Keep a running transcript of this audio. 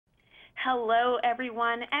Hello,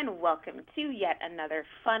 everyone, and welcome to yet another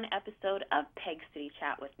fun episode of Peg City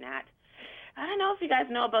Chat with Nat. I don't know if you guys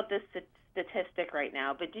know about this statistic right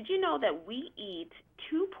now, but did you know that we eat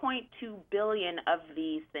 2.2 billion of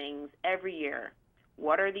these things every year?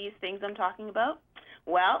 What are these things I'm talking about?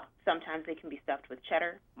 Well, sometimes they can be stuffed with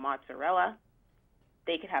cheddar, mozzarella.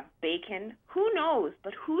 They could have bacon. Who knows?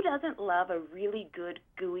 But who doesn't love a really good,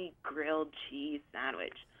 gooey, grilled cheese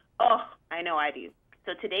sandwich? Oh, I know I do.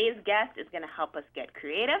 So today's guest is going to help us get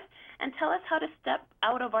creative and tell us how to step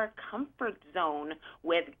out of our comfort zone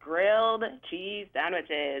with grilled cheese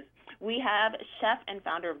sandwiches. We have chef and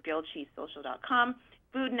founder of GrilledCheeseSocial.com,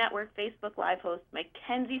 Food Network Facebook Live host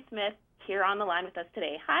Mackenzie Smith here on the line with us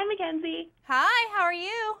today. Hi, Mackenzie. Hi, how are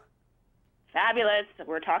you? Fabulous.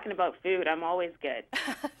 We're talking about food. I'm always good.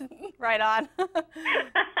 Right on.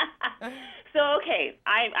 So, okay,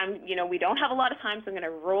 we don't have a lot of time, so I'm going to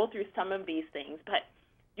roll through some of these things, but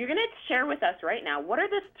you're going to share with us right now, what are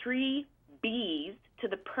the 3 B's to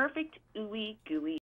the perfect ooey gooey